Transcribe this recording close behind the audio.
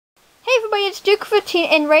Hey everybody, it's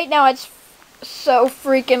Duke15, and right now it's so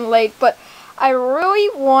freaking late, but I really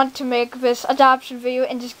want to make this adoption video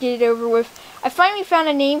and just get it over with. I finally found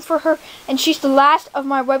a name for her, and she's the last of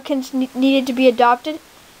my Webkinz needed to be adopted.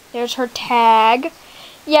 There's her tag.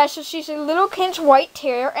 Yeah, so she's a lil'Kinz white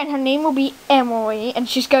terrier, and her name will be Emily, and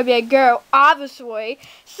she's gonna be a girl, obviously.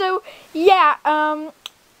 So yeah,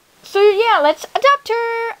 let's adopt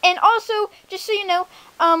her. And also, just so you know,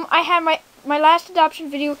 I had my last adoption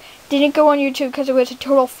video didn't go on YouTube because it was a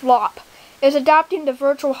total flop. It was adopting the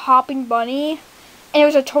virtual hopping bunny, and it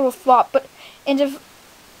was a total flop. But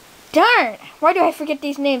darn, why do I forget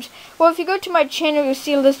these names? Well, if you go to my channel, you'll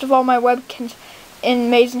see a list of all my Webkinz and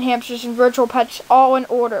Mazin hamsters and virtual pets all in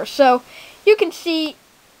order. So you can see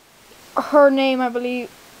her name, I believe.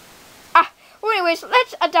 Well, anyways,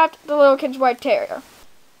 let's adopt the lil'Kinz white terrier.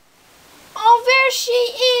 Oh, there she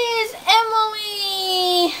is,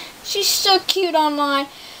 Emily. She's so cute online.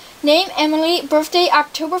 Name Emily, birthday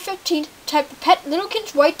October 15th, type of pet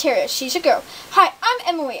lil'Kinz white terrier. She's a girl. Hi, I'm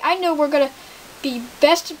Emily. I know we're gonna be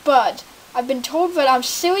best buds. I've been told that I'm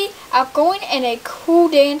silly, outgoing, and a cool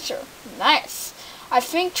dancer. Nice. I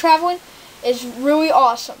think traveling is really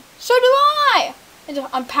awesome. So do I. And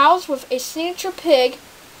I'm pals with a signature pig,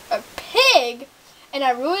 and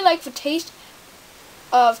I really like the taste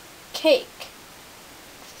of cakes.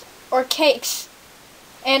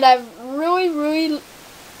 And I really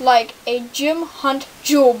like a Gem Hunt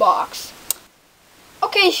jewel box.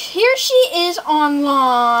 Okay, here she is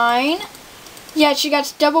online. Yeah, she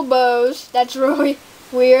got double bows. That's really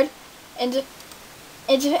weird. And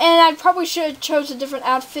I probably should have chose a different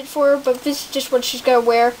outfit for her, but this is just what she's gonna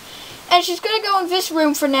wear. And she's gonna go in this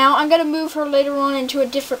room for now. I'm gonna move her later on into a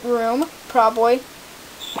different room, probably.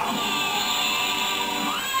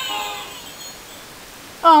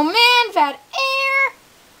 Oh man, that air!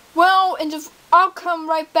 Well, I'll come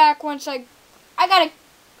right back once I'll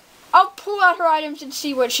pull out her items and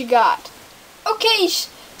see what she got. Okay,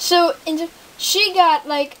 so she got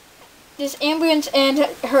like this ambulance and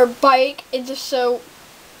her bike, and so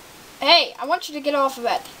hey, I want you to get off of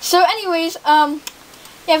that. So anyways, yeah,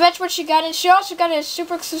 that's what she got, and she also got a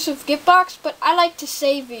super exclusive gift box, but I like to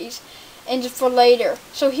save these and for later.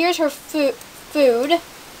 So here's her food.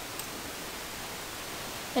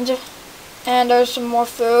 And there's some more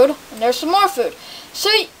food. And there's some more food. So,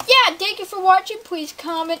 yeah, thank you for watching. Please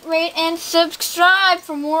comment, rate, and subscribe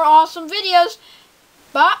for more awesome videos.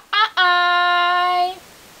 Bye!